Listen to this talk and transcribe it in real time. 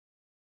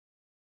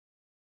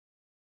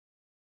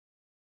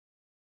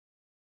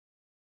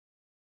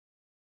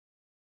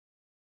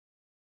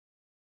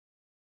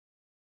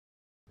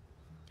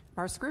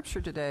Our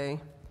scripture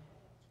today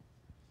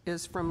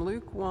is from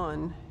Luke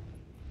 1,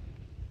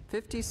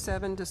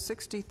 57 to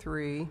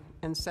 63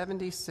 and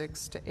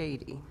 76 to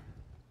 80.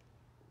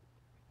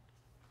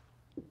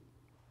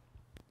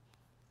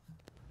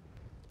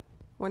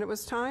 When it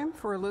was time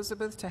for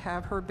Elizabeth to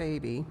have her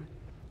baby,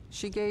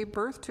 she gave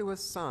birth to a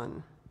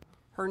son.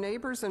 Her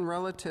neighbors and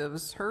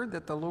relatives heard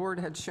that the Lord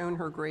had shown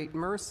her great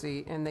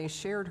mercy, and they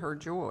shared her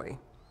joy.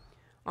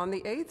 On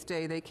the 8th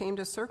day, they came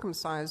to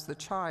circumcise the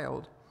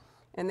child,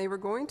 and they were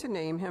going to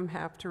name him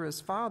after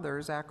his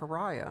father,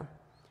 Zechariah.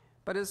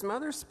 But his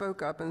mother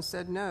spoke up and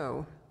said,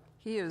 "No,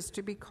 he is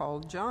to be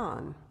called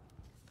John."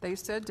 They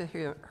said to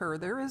her,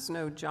 "There is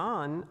no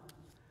John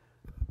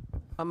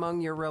among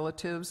your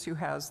relatives who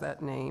has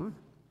that name."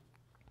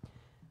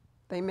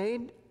 They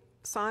made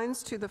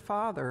signs to the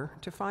father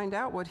to find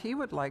out what he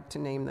would like to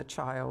name the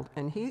child,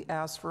 and he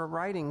asked for a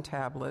writing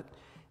tablet,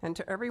 and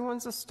to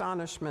everyone's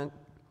astonishment,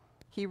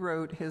 he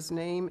wrote, "His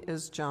name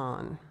is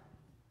John."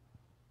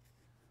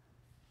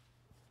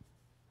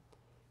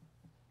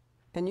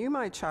 "And you,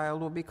 my child,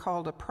 will be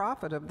called a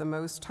prophet of the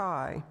Most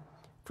High,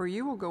 for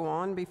you will go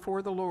on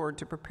before the Lord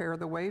to prepare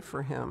the way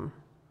for him,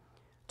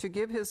 to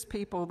give his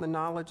people the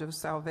knowledge of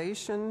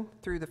salvation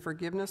through the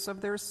forgiveness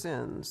of their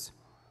sins,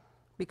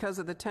 because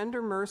of the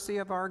tender mercy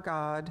of our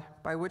God,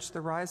 by which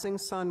the rising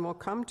sun will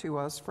come to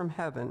us from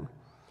heaven,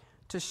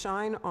 to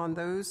shine on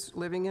those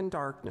living in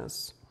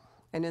darkness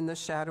and in the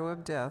shadow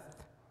of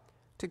death,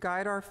 to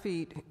guide our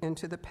feet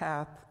into the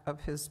path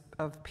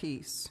of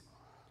peace."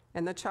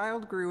 And the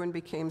child grew and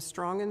became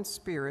strong in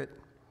spirit,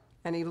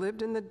 and he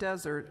lived in the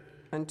desert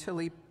until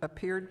he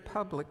appeared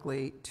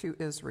publicly to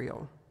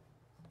Israel.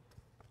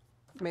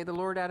 May the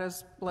Lord add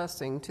his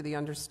blessing to the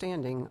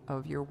understanding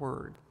of your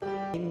word.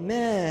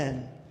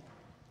 Amen.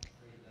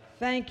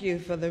 Thank you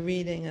for the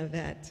reading of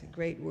that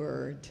great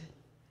word.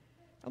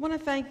 I want to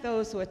thank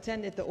those who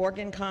attended the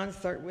organ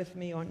concert with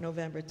me on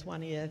November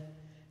 20th.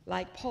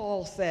 Like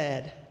Paul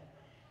said,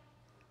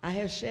 I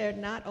have shared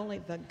not only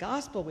the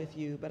gospel with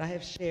you, but I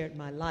have shared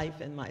my life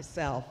and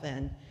myself,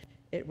 and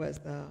it was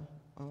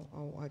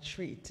a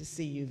treat to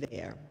see you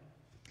there.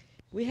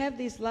 We have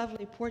these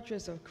lovely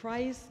portraits of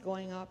Christ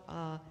going up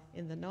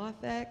in the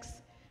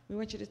narthex. We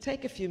want you to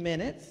take a few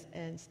minutes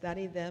and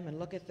study them and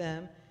look at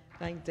them.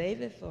 Thank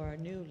David for a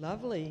new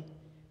lovely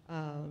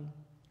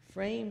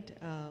framed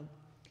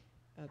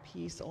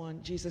piece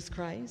on Jesus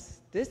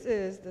Christ. This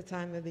is the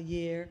time of the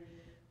year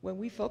when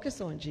we focus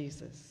on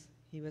Jesus.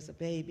 He was a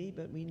baby,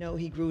 but we know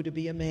he grew to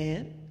be a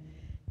man.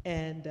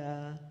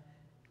 And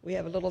we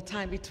have a little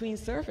time between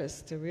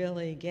service to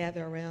really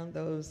gather around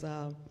those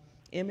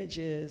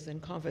images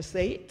and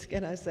conversate,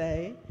 can I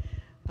say,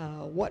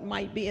 what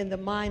might be in the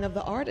mind of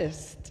the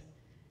artist,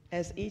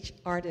 as each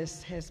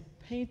artist has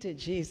painted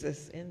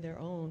Jesus in their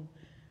own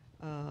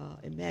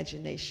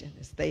imagination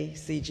as they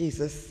see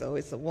Jesus. So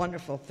it's a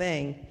wonderful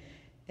thing,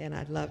 and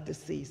I'd love to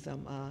see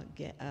some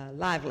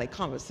lively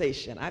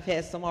conversation. I've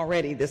had some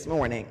already this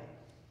morning.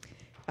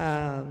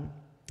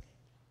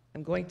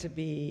 I'm going to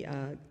be,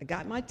 I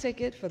got my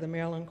ticket for the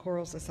Maryland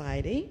Choral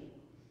Society,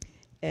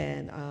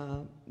 and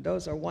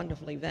those are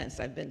wonderful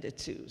events. I've been to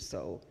 2,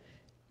 so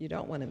you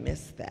don't want to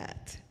miss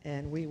that.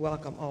 And we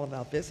welcome all of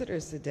our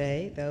visitors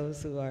today,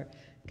 those who are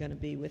going to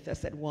be with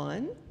us at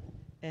 1,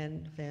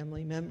 and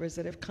family members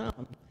that have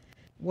come.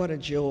 What a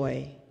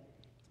joy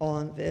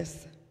on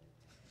this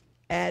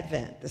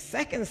Advent, the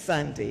second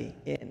Sunday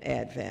in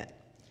Advent.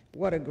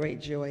 What a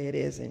great joy it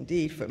is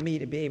indeed for me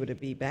to be able to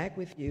be back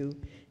with you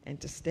and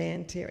to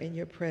stand here in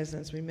your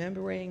presence,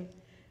 remembering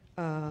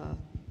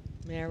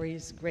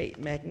Mary's great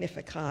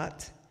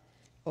Magnificat,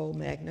 "O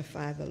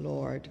magnify the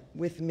Lord,"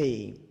 with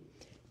me.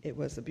 It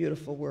was a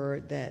beautiful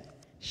word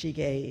that she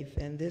gave.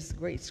 And this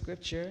great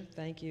scripture,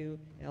 thank you,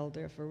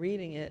 Elder, for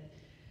reading it.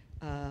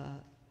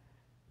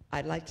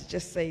 I'd like to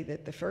just say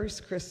that the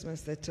first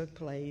Christmas that took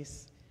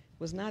place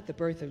was not the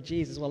birth of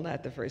Jesus. Well,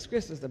 not the first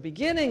Christmas. The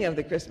beginning of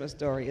the Christmas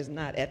story is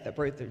not at the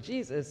birth of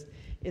Jesus.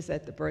 It's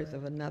at the birth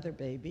of another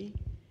baby.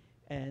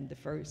 And the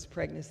first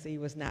pregnancy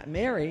was not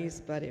Mary's,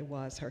 but it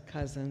was her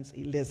cousin's,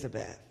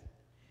 Elizabeth.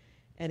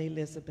 And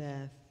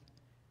Elizabeth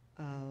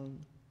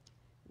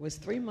was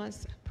 3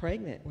 months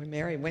pregnant when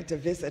Mary went to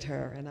visit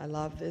her. And I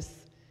love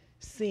this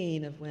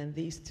scene of when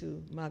these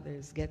two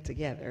mothers get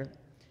together,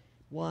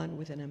 one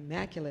with an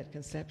immaculate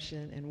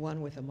conception and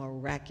one with a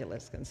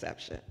miraculous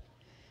conception.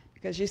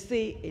 Because you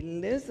see,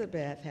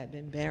 Elizabeth had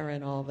been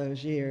barren all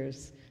those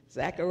years.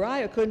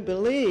 Zechariah couldn't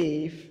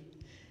believe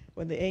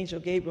when the angel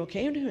Gabriel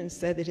came to him and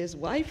said that his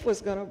wife was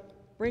going to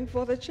bring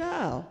forth a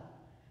child.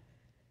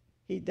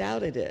 He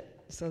doubted it.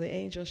 So the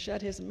angel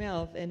shut his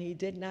mouth, and he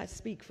did not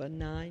speak for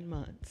 9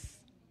 months.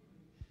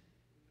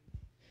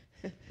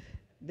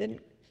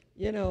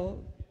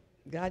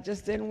 God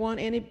just didn't want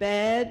any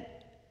bad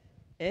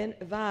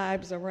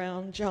vibes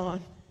around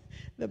John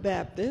the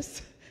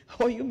Baptist.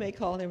 Or you may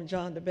call him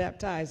John the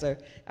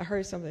Baptizer. I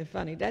heard something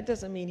funny. That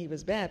doesn't mean he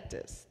was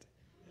Baptist.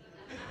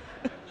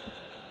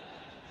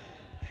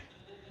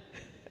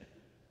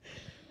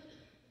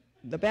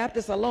 The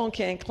Baptists alone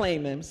can't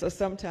claim him, so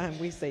sometimes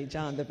we say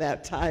John the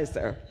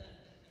Baptizer.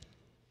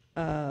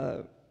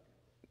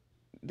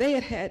 They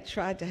had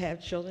tried to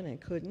have children and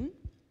couldn't.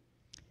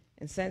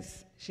 And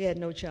since she had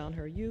no child in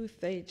her youth,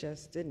 they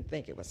just didn't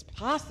think it was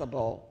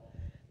possible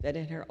that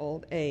in her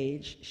old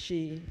age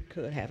she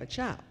could have a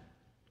child.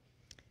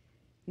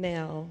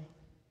 Now,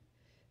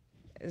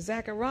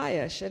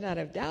 Zechariah should not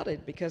have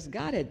doubted because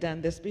God had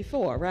done this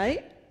before,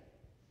 right?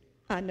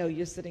 I know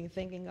you're sitting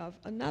thinking of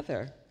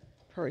another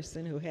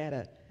person who had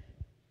a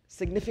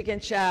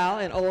significant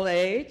child in old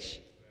age.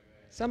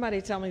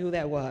 Somebody tell me who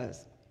that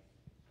was.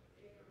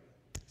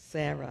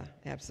 Sarah,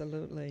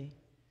 absolutely.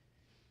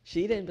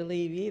 She didn't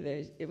believe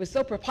either. It was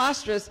so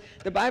preposterous,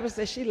 the Bible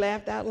says she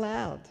laughed out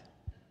loud.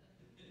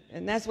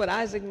 And that's what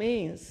Isaac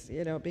means,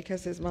 you know,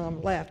 because his mom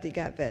laughed, he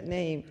got that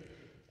name,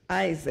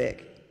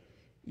 Isaac.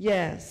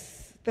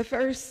 Yes, the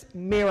first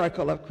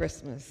miracle of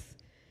Christmas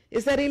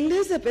is that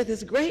Elizabeth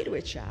is great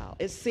with child.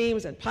 It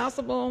seems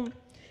impossible,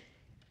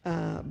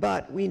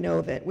 but we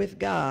know that with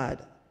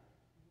God,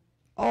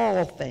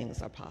 all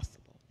things are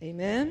possible.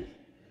 Amen?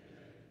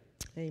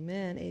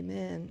 Amen,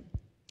 amen.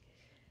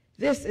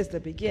 This is the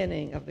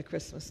beginning of the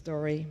Christmas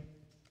story.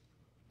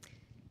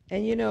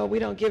 And you know, we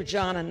don't give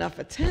John enough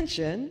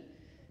attention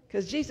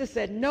because Jesus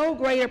said no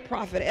greater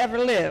prophet ever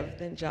lived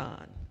than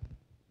John.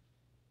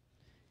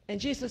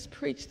 And Jesus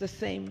preached the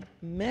same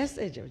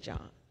message of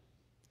John.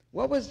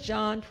 What was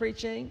John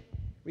preaching?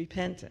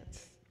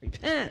 Repentance.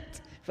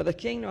 Repent, for the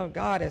kingdom of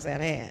God is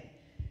at hand.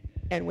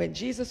 And when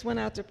Jesus went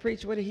out to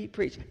preach, what did he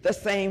preach? The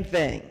same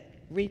thing.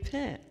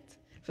 Repent,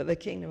 for the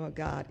kingdom of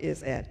God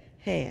is at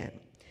hand.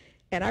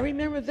 And I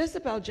remember this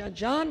about John.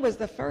 John was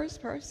the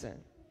first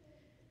person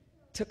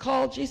to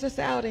call Jesus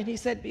out, and he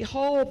said,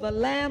 "Behold, the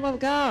Lamb of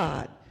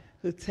God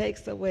who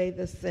takes away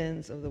the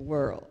sins of the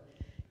world."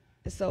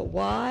 And so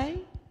why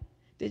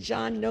did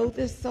John know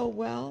this so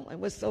well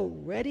and was so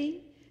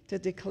ready to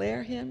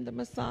declare him the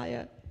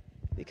Messiah?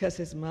 Because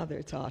his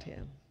mother taught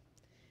him.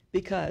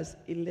 Because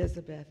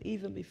Elizabeth,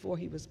 even before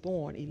he was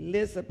born,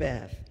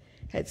 Elizabeth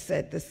had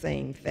said the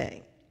same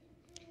thing.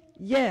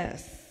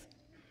 Yes,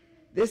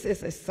 this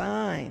is a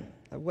sign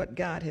of what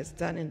God has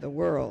done in the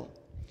world.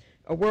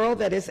 A world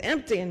that is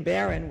empty and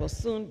barren will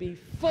soon be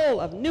full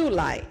of new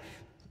life.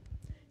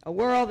 A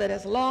world that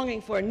is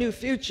longing for a new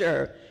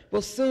future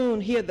will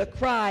soon hear the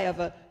cry of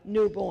a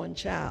newborn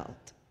child.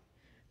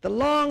 The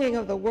longing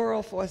of the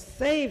world for a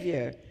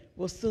Savior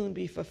will soon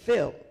be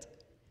fulfilled.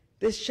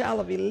 This child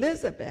of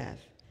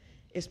Elizabeth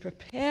is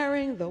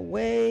preparing the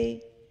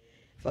way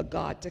for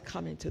God to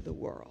come into the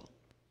world.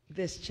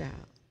 This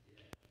child.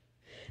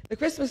 The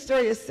Christmas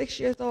story is 6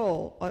 years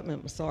old.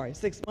 I'm sorry,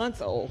 6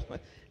 months old.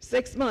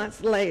 6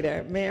 months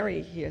later,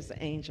 Mary hears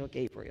the angel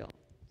Gabriel.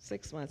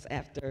 6 months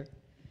after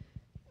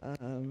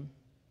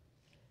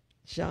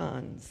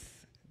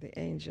the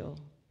angel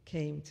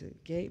came to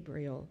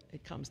Gabriel,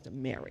 it comes to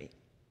Mary.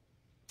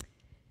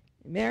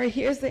 Mary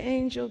hears the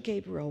angel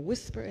Gabriel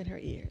whisper in her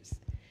ears.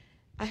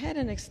 I had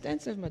an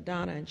extensive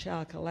Madonna and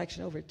child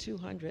collection, over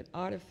 200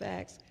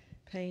 artifacts,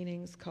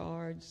 paintings,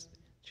 cards,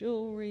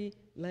 jewelry,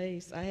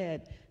 lace. I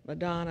had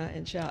Madonna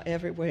and child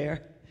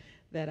everywhere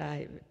that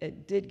I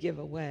did give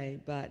away.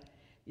 But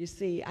you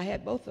see, I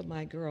had both of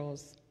my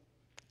girls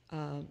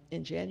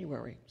in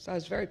January. So I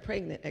was very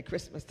pregnant at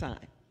Christmas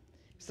time.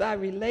 So I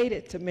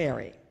related to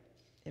Mary.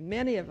 And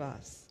many of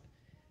us,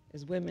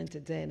 as women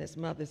today and as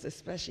mothers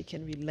especially,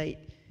 can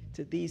relate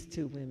to these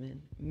two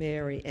women,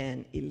 Mary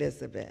and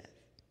Elizabeth.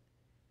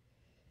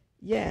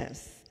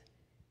 Yes,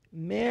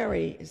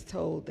 Mary is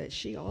told that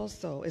she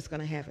also is going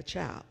to have a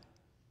child.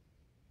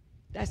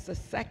 That's the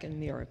second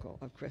miracle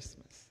of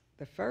Christmas.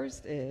 The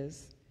first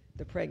is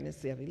the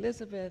pregnancy of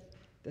Elizabeth.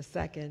 The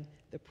second,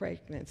 the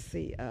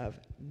pregnancy of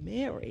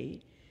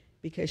Mary,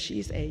 because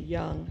she's a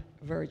young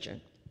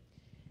virgin.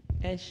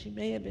 And she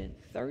may have been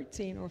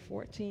 13 or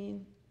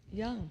 14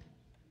 young.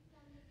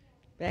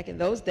 Back in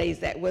those days,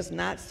 that was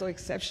not so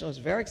exceptional. It's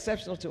very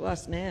exceptional to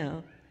us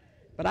now.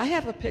 But I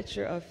have a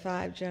picture of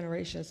 5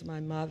 generations: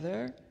 my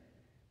mother,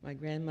 my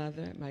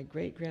grandmother, my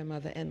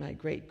great-grandmother, and my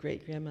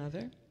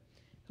great-great-grandmother,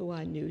 who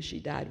I knew. She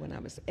died when I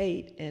was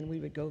 8, and we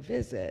would go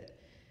visit.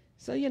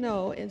 So, you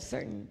know, in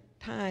certain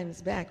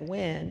times back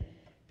when,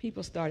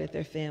 people started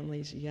their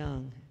families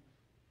young.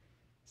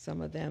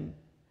 Some of them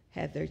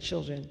had their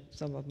children.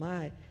 Some of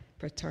my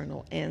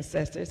paternal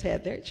ancestors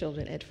had their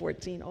children at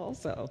 14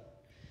 also.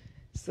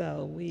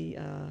 So we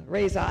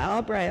raise our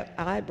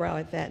eyebrow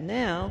at that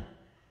now,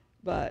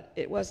 but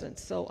it wasn't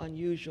so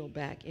unusual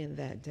back in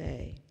that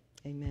day.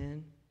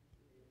 Amen.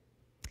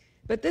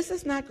 But this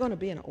is not going to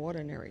be an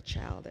ordinary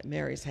child that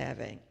Mary's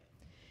having.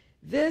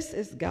 This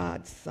is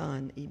God's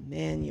Son,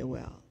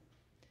 Emmanuel,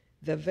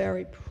 the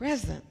very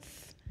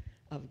presence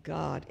of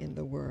God in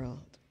the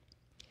world.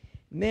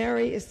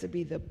 Mary is to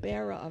be the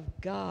bearer of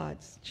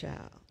God's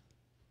child.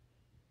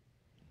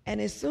 And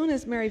as soon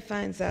as Mary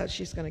finds out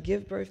she's going to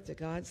give birth to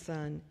God's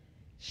Son,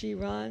 she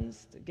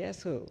runs to,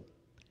 guess who?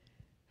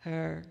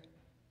 Her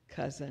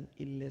cousin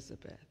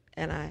Elizabeth.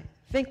 And I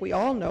think we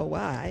all know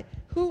why.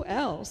 Who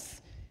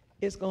else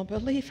is going to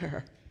believe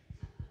her?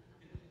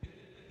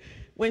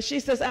 When she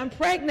says, I'm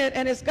pregnant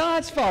and it's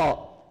God's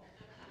fault.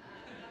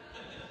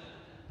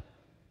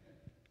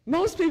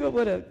 Most people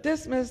would have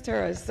dismissed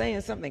her as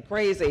saying something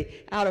crazy,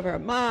 out of her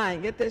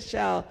mind, get this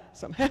child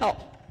some help.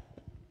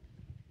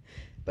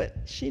 But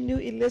she knew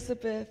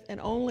Elizabeth, and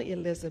only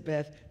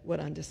Elizabeth would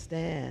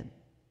understand,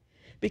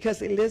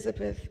 because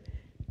Elizabeth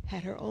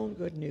had her own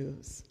good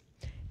news.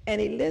 And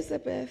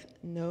Elizabeth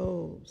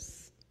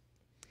knows,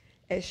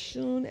 as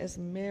soon as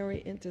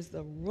Mary enters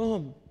the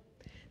room,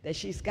 that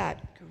she's got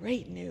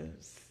great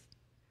news.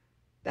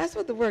 That's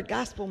what the word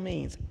gospel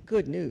means,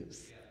 good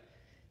news.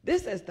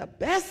 This is the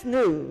best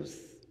news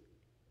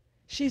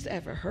she's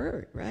ever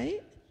heard,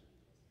 right?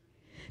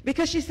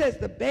 Because she says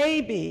the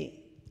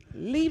baby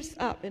leaps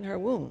up in her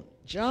womb.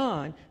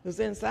 John, who's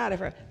inside of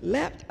her,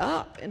 leapt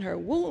up in her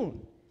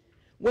womb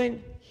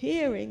when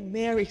hearing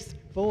Mary's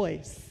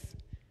voice,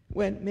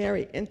 when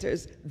Mary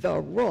enters the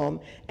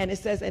room. And it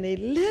says, and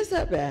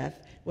Elizabeth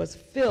was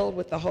filled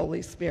with the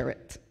Holy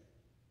Spirit.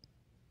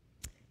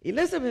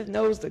 Elizabeth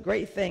knows the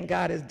great thing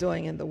God is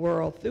doing in the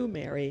world through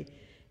Mary.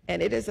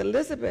 And it is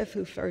Elizabeth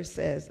who first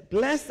says,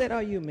 blessed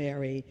are you,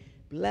 Mary.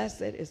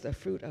 Blessed is the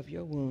fruit of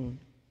your womb.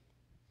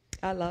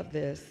 I love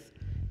this.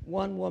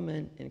 One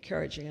woman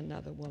encouraging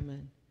another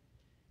woman.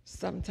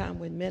 Sometimes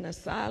when men are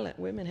silent,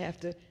 women have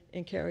to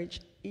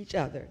encourage each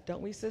other.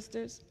 Don't we,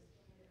 sisters?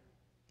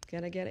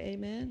 Can I get an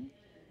amen?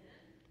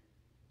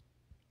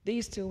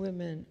 These two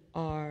women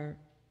are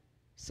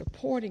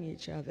supporting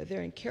each other.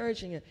 They're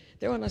encouraging it.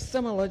 They're on a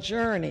similar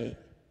journey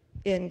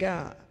in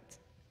God.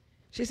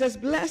 She says,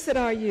 blessed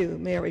are you,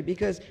 Mary,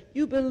 because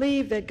you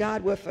believe that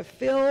God will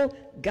fulfill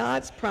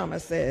God's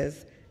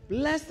promises.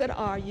 Blessed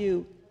are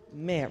you,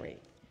 Mary.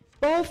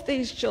 Both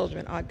these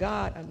children are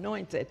God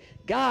anointed,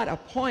 God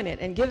appointed,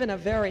 and given a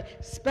very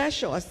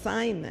special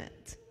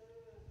assignment.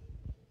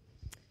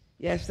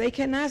 Yes, they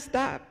cannot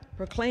stop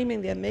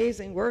proclaiming the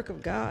amazing work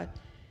of God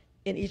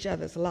in each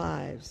other's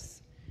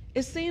lives.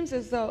 It seems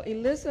as though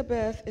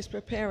Elizabeth is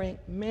preparing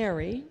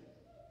Mary,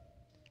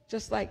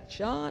 just like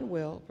John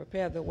will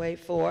prepare the way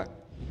for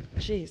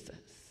Jesus.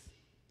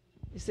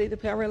 You see the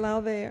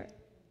parallel there?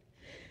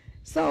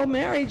 So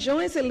Mary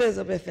joins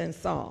Elizabeth in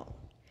song.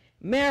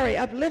 Mary,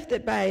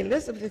 uplifted by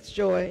Elizabeth's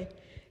joy,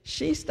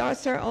 she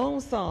starts her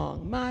own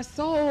song. My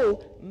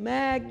soul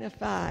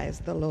magnifies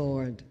the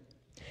Lord.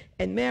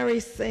 And Mary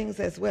sings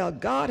as well,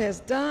 God has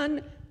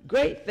done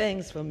great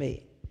things for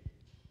me.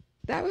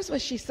 That was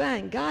what she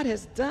sang. God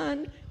has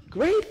done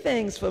great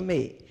things for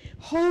me.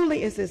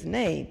 Holy is his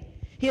name.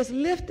 He has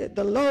lifted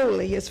the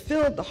lowly. He has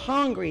filled the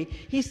hungry.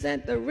 He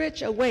sent the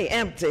rich away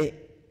empty.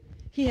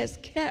 He has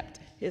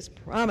kept his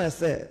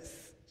promises.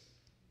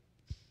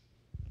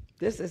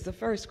 This is the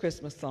first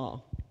Christmas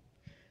song.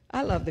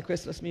 I love the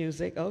Christmas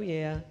music. Oh,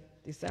 yeah.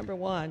 December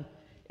 1.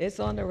 It's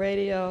on the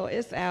radio.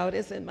 It's out.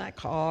 It's in my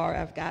car.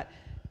 I've got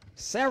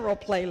several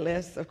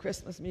playlists of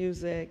Christmas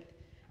music,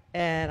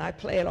 and I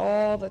play it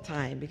all the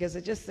time because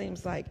it just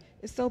seems like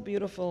it's so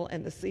beautiful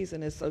and the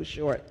season is so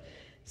short.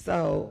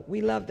 So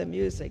we love the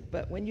music,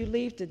 but when you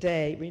leave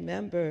today,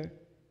 remember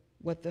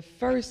what the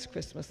first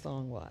Christmas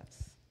song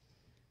was.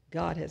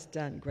 God has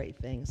done great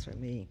things for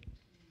me.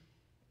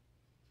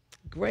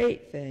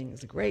 Great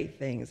things, great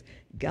things.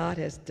 God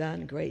has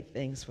done great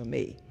things for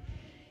me.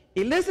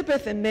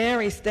 Elizabeth and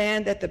Mary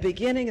stand at the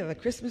beginning of the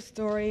Christmas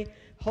story,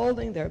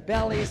 holding their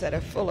bellies that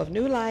are full of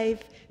new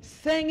life,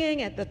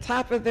 singing at the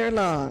top of their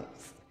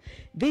lungs.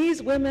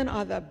 These women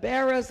are the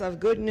bearers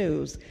of good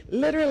news,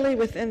 literally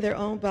within their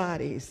own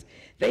bodies.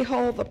 They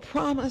hold the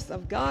promise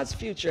of God's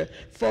future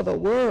for the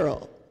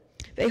world.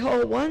 They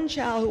hold one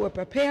child who would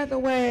prepare the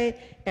way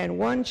and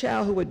one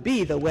child who would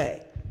be the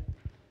way.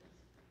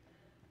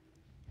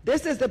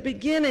 This is the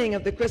beginning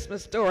of the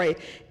Christmas story,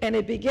 and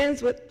it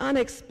begins with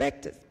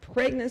unexpected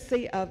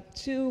pregnancy of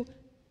two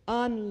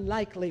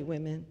unlikely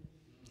women.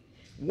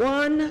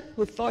 One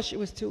who thought she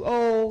was too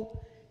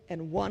old,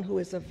 and one who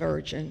is a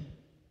virgin.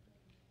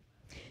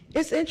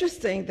 It's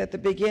interesting that the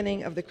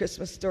beginning of the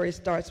Christmas story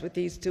starts with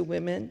these two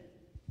women.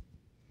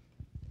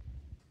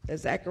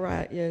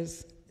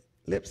 Zechariah's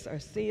lips are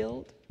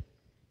sealed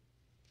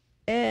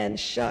and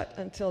shut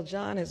until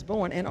John is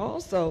born. And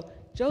also,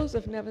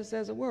 Joseph never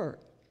says a word,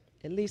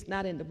 at least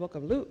not in the book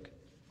of Luke.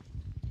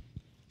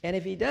 And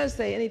if he does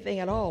say anything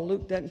at all,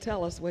 Luke doesn't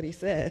tell us what he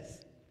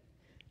says.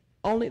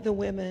 Only the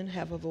women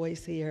have a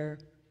voice here.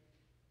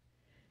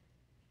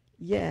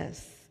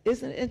 Yes,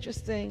 isn't it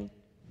interesting?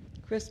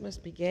 Christmas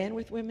began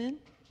with women,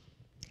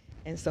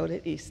 and so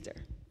did Easter.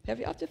 Have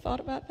you ever thought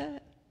about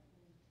that?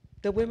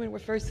 The women were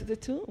first to the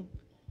tomb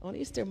on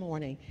Easter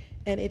morning,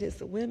 and it is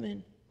the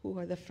women who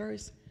are the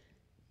first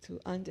to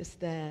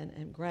understand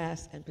and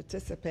grasp and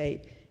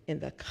participate in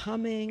the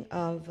coming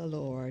of the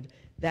Lord.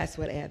 That's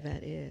what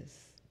Advent is,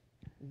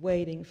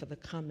 waiting for the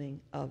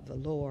coming of the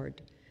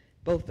Lord.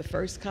 Both the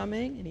first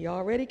coming, and he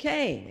already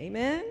came,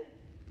 amen?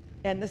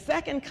 And the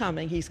second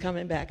coming, he's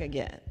coming back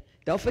again.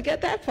 Don't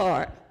forget that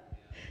part.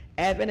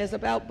 Advent is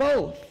about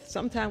both.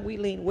 Sometimes we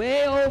lean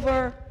way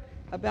over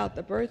about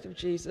the birth of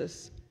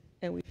Jesus,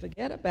 and we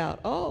forget about,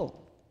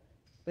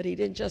 but he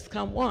didn't just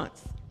come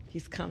once.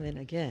 He's coming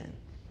again.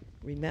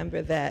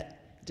 Remember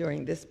that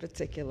during this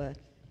particular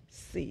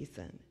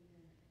season.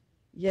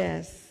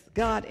 Yes,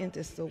 God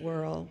enters the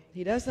world.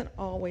 He doesn't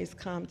always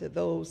come to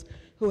those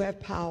who have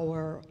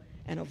power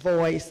and a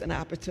voice and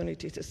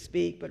opportunity to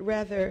speak, but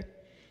rather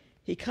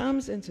he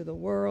comes into the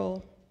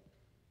world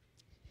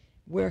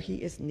where he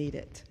is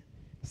needed.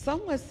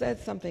 Someone said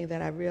something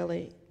that I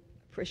really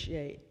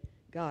appreciate.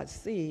 God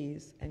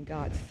sees and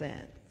God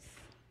sends.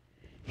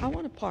 I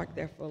want to park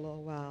there for a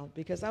little while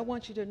because I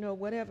want you to know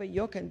whatever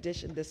your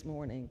condition this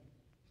morning,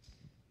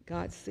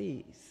 God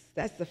sees.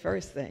 That's the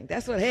first thing.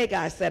 That's what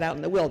Haggai said out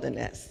in the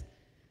wilderness.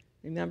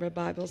 Remember,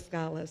 Bible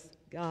scholars,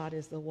 God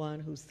is the one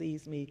who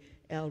sees me,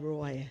 El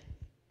Roi.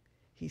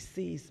 He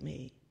sees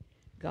me.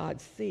 God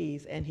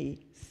sees and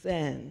he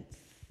sends.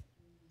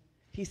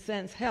 He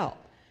sends help.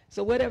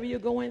 So whatever you're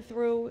going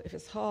through, if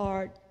it's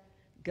hard,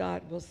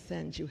 God will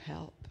send you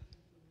help.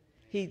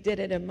 He did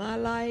it in my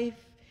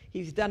life.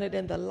 He's done it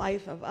in the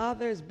life of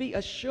others. Be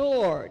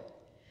assured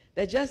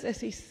that just as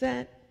he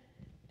sent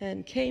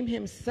and came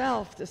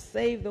himself to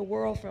save the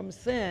world from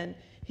sin,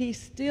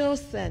 he's still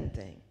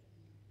sending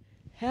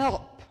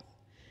help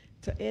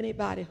to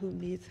anybody who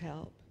needs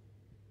help.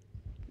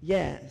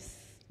 Yes,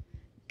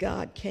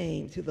 God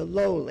came to the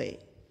lowly.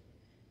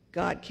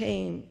 God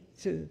came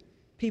to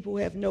people who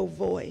have no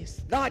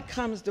voice. God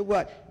comes to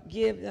what?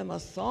 Give them a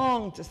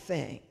song to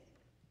sing.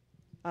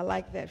 I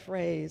like that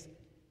phrase,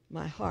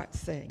 my heart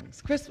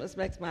sings. Christmas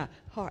makes my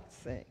heart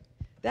sing.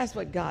 That's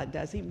what God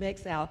does. He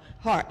makes our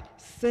heart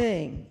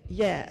sing,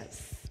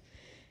 yes.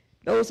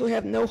 Those who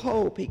have no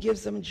hope, he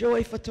gives them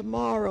joy for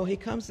tomorrow. He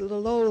comes to the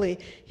lowly.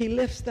 He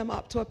lifts them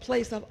up to a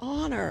place of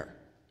honor.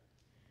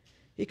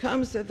 He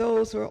comes to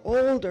those who are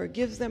older,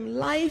 gives them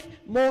life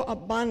more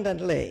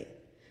abundantly.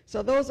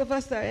 So those of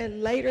us that are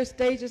in later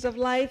stages of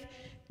life,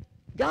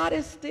 God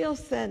is still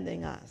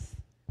sending us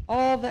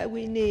all that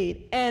we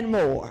need and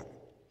more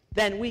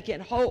than we can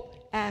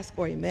hope, ask,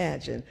 or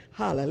imagine.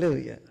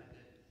 Hallelujah.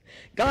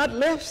 God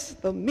lifts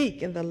the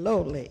meek and the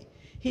lowly.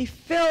 He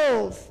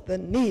fills the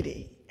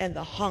needy and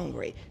the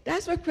hungry.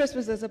 That's what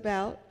Christmas is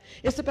about.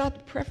 It's about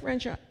the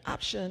preferential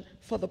option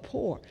for the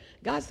poor.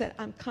 God said,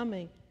 I'm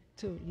coming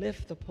to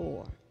lift the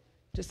poor,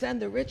 to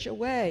send the rich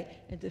away,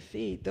 and to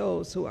feed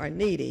those who are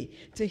needy,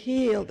 to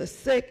heal the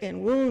sick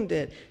and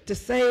wounded, to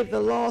save the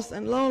lost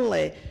and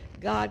lonely.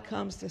 God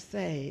comes to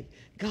save.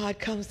 God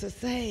comes to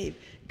save.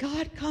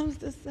 God comes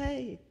to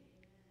save.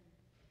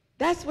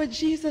 That's what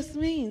Jesus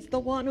means, the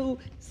one who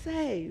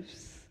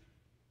saves.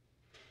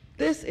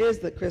 This is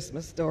the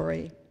Christmas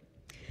story.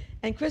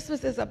 And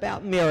Christmas is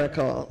about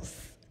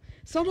miracles.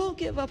 So don't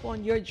give up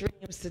on your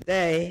dreams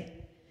today.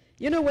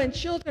 You know, when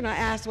children are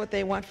asked what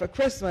they want for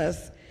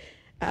Christmas,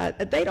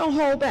 they don't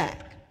hold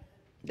back.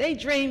 They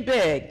dream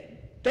big.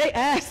 They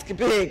ask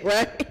big,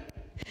 right?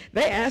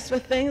 They ask for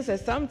things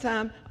that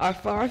sometimes are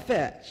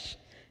far-fetched.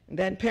 And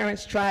then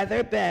parents try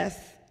their best,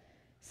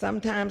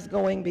 sometimes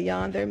going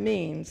beyond their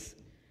means,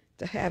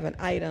 to have an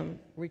item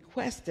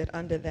requested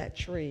under that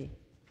tree.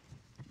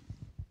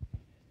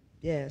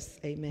 Yes,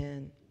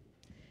 amen.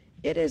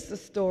 It is the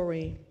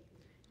story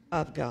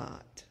of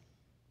God,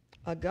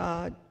 a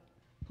God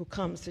who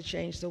comes to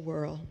change the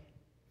world.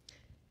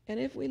 And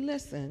if we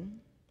listen,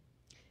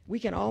 we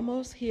can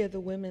almost hear the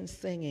women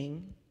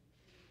singing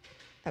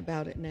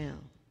about it now.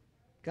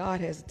 God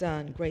has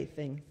done great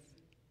things.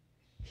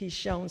 He's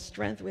shown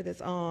strength with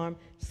his arm,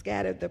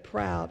 scattered the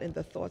proud in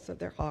the thoughts of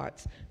their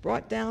hearts,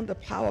 brought down the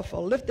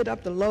powerful, lifted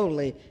up the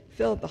lowly,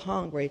 filled the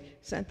hungry,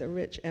 sent the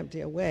rich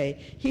empty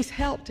away. He's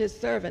helped his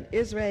servant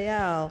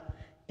Israel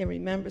in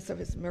remembrance of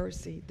his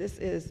mercy. This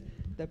is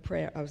the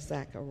prayer of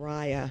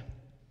Zechariah.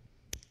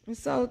 And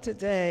so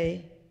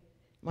today,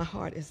 my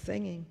heart is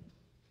singing.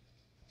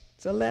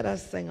 So let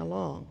us sing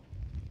along.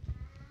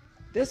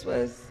 This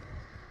was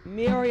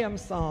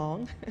Miriam's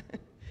song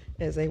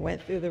as they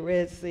went through the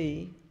Red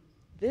Sea.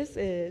 This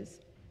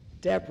is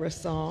Deborah's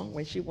song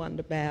when she won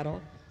the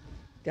battle.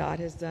 God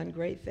has done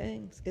great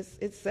things.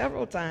 It's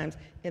several times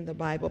in the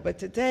Bible, but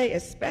today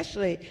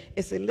especially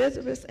it's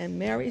Elizabeth's and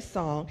Mary's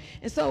song.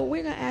 And so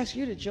we're going to ask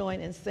you to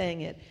join and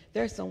sing it.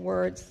 There's some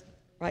words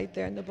right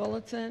there in the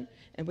bulletin,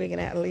 and we're going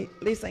to,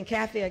 Lisa and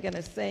Kathy are going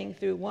to sing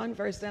through one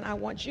verse, then I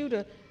want you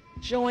to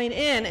join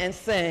in and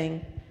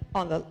sing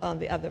on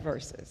the other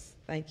verses.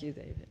 Thank you,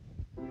 David.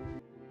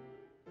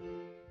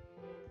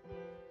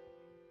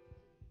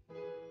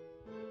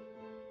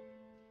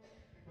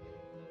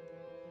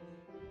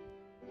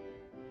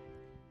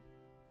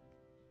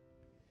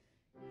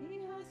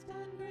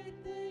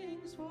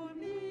 For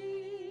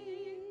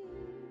me,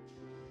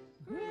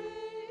 great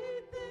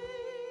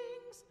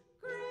things,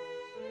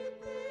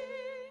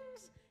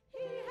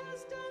 he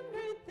has done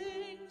great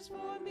things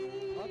for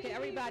me. Okay,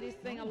 everybody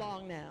sing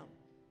along now.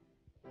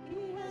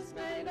 He has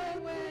made a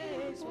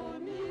way for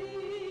me,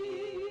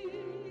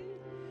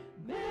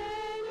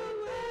 made a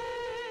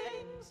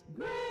wings,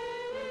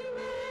 great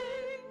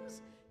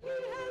wings, he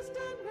has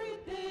done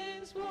great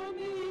things for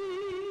me.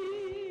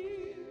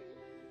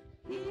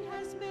 He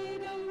has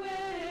made a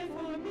way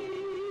for me.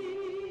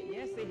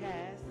 Yes, he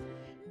has.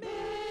 Made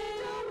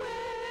a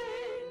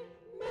way,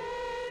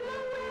 made a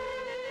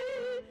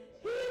way.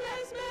 He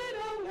has made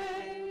a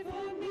way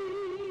for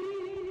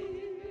me.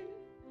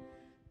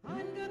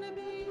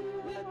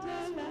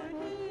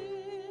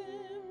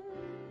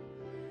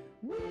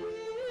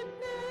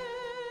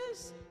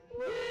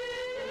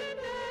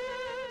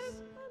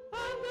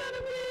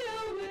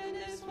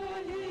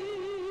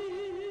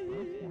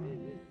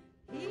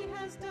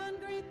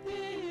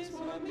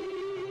 me.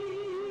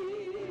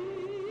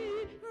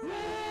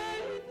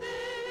 Great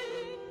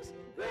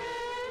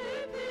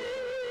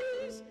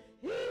things,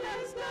 he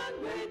has done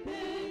great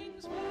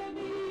things for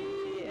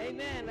me.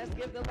 Amen. Let's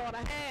give the Lord a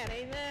hand.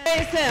 Amen.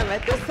 Praise him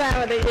at this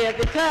time of the year,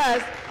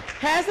 because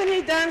hasn't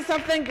he done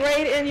something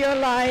great in your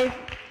life?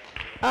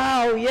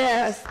 Oh,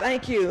 yes.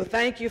 Thank you.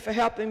 Thank you for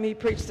helping me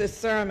preach this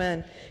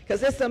sermon,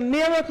 because it's a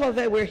miracle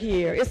that we're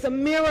here. It's a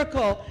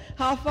miracle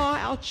how far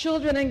our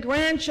children and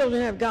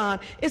grandchildren have gone.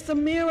 It's a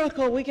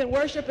miracle we can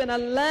worship in a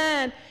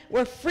land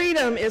where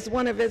freedom is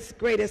one of its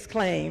greatest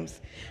claims.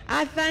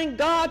 I thank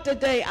God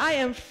today I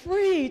am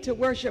free to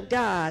worship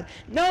God.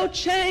 No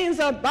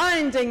chains are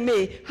binding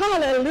me.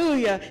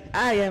 Hallelujah.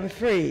 I am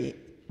free.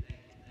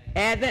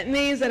 Advent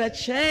means that a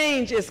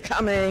change is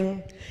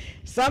coming.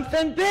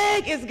 Something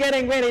big is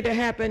getting ready to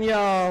happen,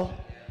 y'all.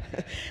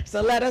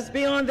 So let us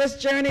be on this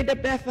journey to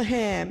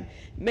Bethlehem.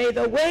 May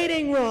the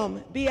waiting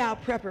room be our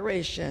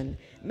preparation.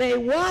 May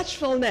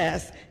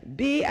watchfulness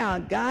be our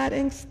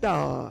guiding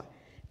star.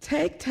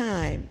 Take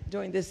time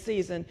during this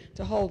season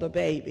to hold a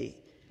baby.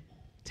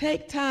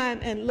 Take time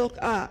and look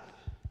up.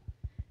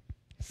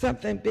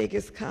 Something big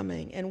is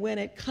coming. And when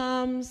it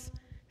comes,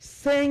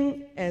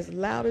 sing as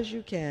loud as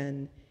you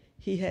can.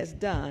 He has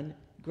done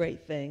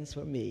great things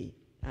for me.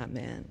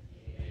 Amen.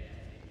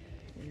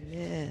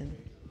 Amen.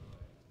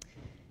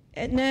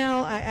 And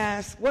now I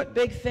ask, what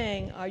big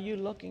thing are you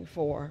looking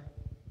for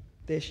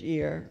this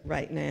year,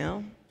 right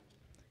now?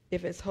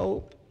 If it's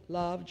hope,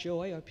 love,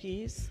 joy, or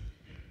peace,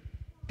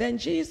 then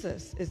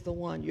Jesus is the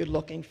one you're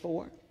looking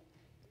for,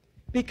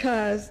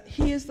 because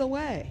he is the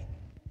way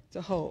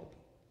to hope,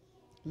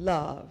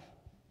 love,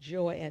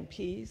 joy, and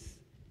peace.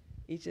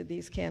 Each of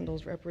these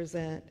candles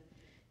represent.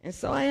 And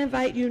so I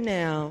invite you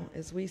now,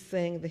 as we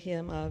sing the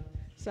hymn of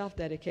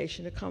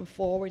self-dedication, to come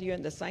forward here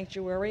in the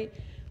sanctuary,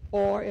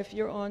 or if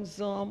you're on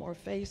Zoom or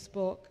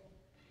Facebook,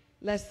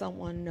 let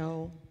someone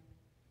know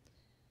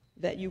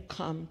that you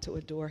come to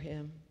adore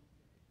him.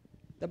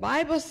 The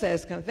Bible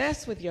says,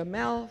 confess with your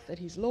mouth that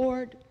he's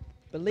Lord,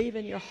 believe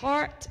in your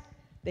heart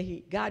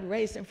that God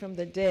raised him from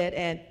the dead,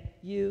 and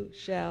you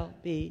shall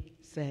be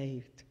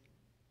saved.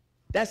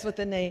 That's what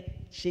the name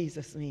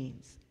Jesus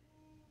means,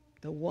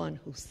 the one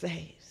who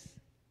saves.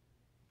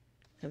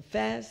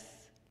 Confess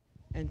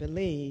and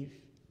believe,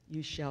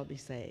 you shall be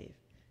saved.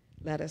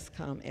 Let us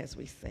come as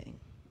we sing.